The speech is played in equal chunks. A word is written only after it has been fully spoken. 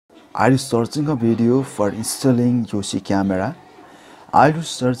Are you searching a video for installing Yousee Camera? Are you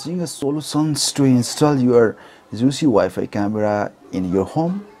searching a solutions to install your Yousee Wi-Fi camera in your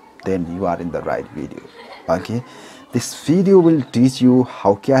home? Then you are in the right video. Okay, this video will teach you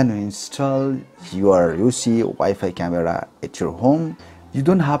how can you install your Yousee Wi-Fi camera at your home. You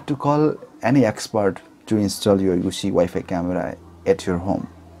don't have to call any expert to install your Yousee Wi-Fi camera at your home.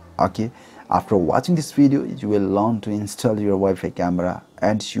 Okay, after watching this video you will learn to install your Wi-Fi camera,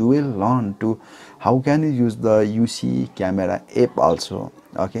 and you will learn to how can you use the Yousee Camera app also.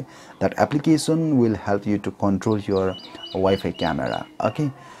 Okay, that application will help you to control your Wi-Fi camera.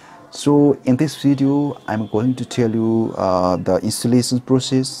 Okay, so in this video I'm going to tell you the installation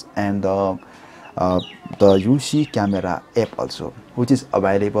process and the Yousee Camera app also, which is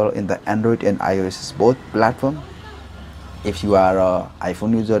available in the Android and iOS both platform. If you are an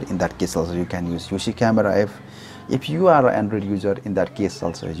iPhone user, in that case also you can use Yousee Camera app. If you are an Android user, in that case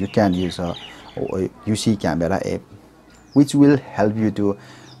also you can use a Yousee Camera app, which will help you to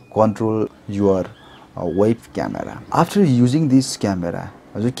control your web camera. After using this camera,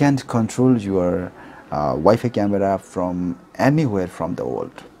 you can control your Wi-Fi camera from anywhere from the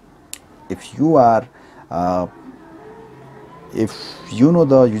world. If you are if you know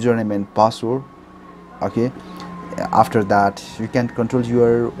the username and password, okay, after that you can control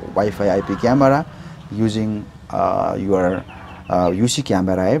your Wi-Fi IP camera using your Yousee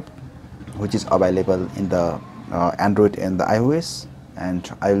Camera app, which is available in the Android and the iOS,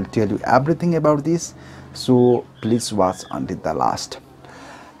 and I will tell you everything about this, so please watch until the last.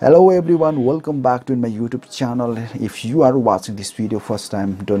 Hello everyone, welcome back to my YouTube channel. If you are watching this video first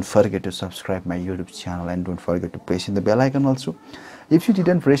time, don't forget to subscribe my YouTube channel and don't forget to press in the bell icon also. If you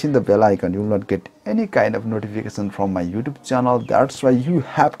didn't press in the bell icon, you will not get any kind of notification from my YouTube channel. That's why you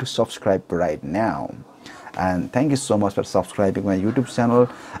have to subscribe right now. And thank you so much for subscribing my YouTube channel.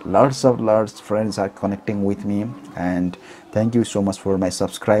 Lots of friends are connecting with me, and thank you so much for my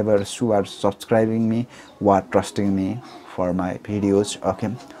subscribers who are subscribing me, who are trusting me for my videos.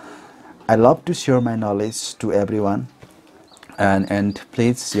 Okay, I love to share my knowledge to everyone, and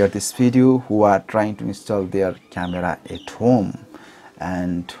please share this video who are trying to install their camera at home,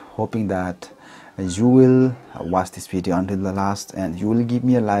 and hoping that you will watch this video until the last, and you will give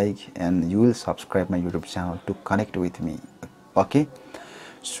me a like and you will subscribe my YouTube channel to connect with me. Okay,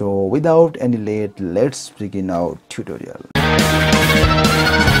 so without any late, let's begin our tutorial.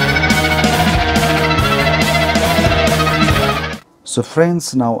 So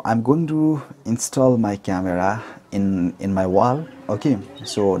friends, now I'm going to install my camera in my wall. Okay,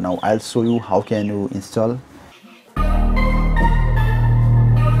 so now I'll show you how can you install.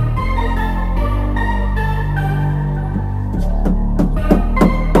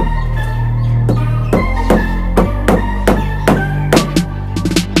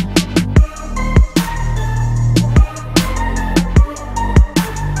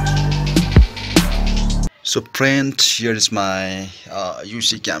 So friend, here is my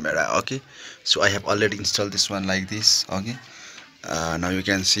Yousee camera. Okay, so I have already installed this one like this. Okay, now you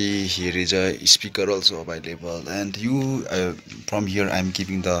can see here is a speaker also available, and you from here I'm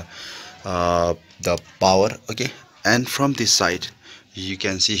giving the power. Okay, and from this side you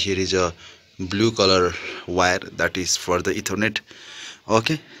can see here is a blue color wire that is for the Ethernet.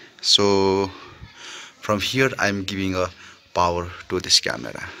 Okay, so from here I'm giving a power to this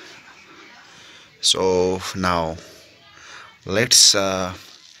camera. So now let's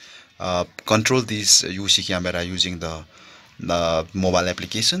control this Yousee camera using the mobile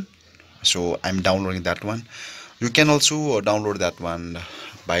application. So I'm downloading that one. You can also download that one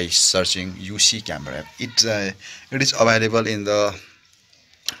by searching Yousee Camera. It is available in the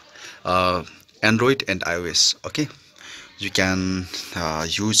Android and iOS. Okay, you can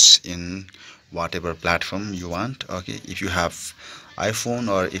use in whatever platform you want. Okay, if you have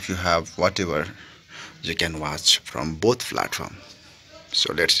iPhone or if you have whatever, you can watch from both platforms.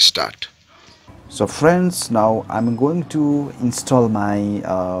 So let's start. So friends, now I'm going to install my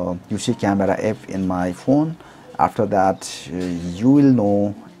Yousee Camera app in my phone. After that you will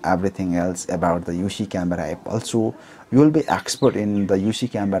know everything else about the Yousee Camera app. Also you will be expert in the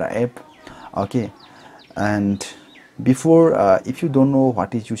Yousee Camera app. Okay, and before if you don't know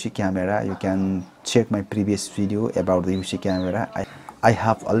what is Yousee Camera, you can check my previous video about the Yousee Camera. I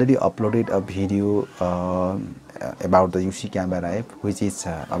have already uploaded a video about the Yousee Camera app, which is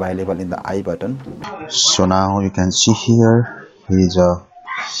available in the I button. So now you can see here is a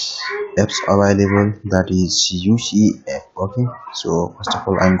apps available, that is Yousee App. Okay, so first of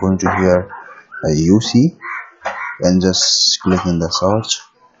all I'm going to here Yousee and just click in the search.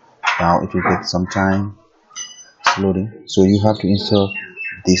 Now it will take some time, it's loading, so you have to install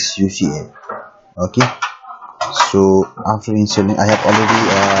this Yousee app. Okay, so after installing, I have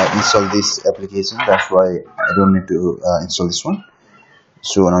already installed this application, that's why I don't need to install this one.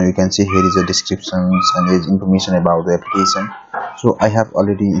 So now you can see here is a descriptions and there is information about the application. So I have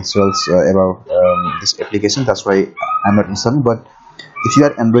already installed about this application, that's why I'm not installing. But if you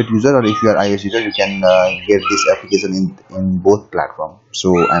are Android user or if you are iOS user, you can get this application in both platforms.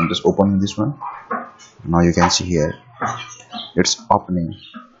 So I'm just opening this one. Now you can see here it's opening.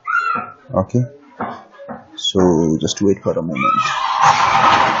 Okay, so just wait for a moment.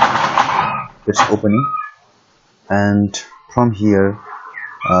 It's opening, and from here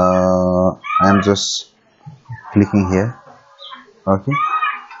I'm just clicking here. Okay,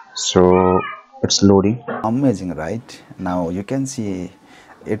 so it's loading. Amazing, right? Now you can see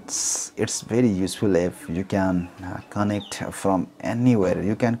it's very useful app. You can connect from anywhere.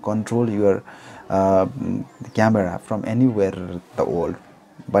 You can control your camera from anywhere the world,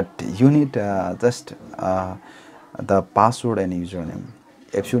 but you need just the password and username.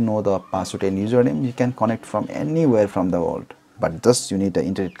 If you know the password and username, you can connect from anywhere from the world, but just you need the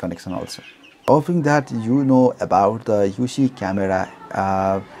internet connection also. Hoping that you know about the Yousee Camera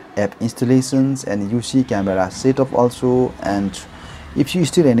app installations and Yousee Camera setup also, and if you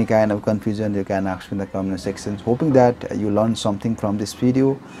still any kind of confusion, you can ask in the comment section. Hoping that you learned something from this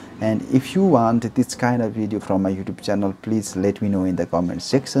video, and if you want this kind of video from my YouTube channel, please let me know in the comment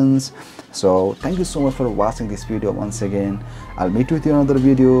sections. So thank you so much for watching this video once again. I'll meet with you in another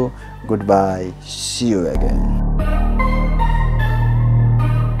video. Goodbye, see you again.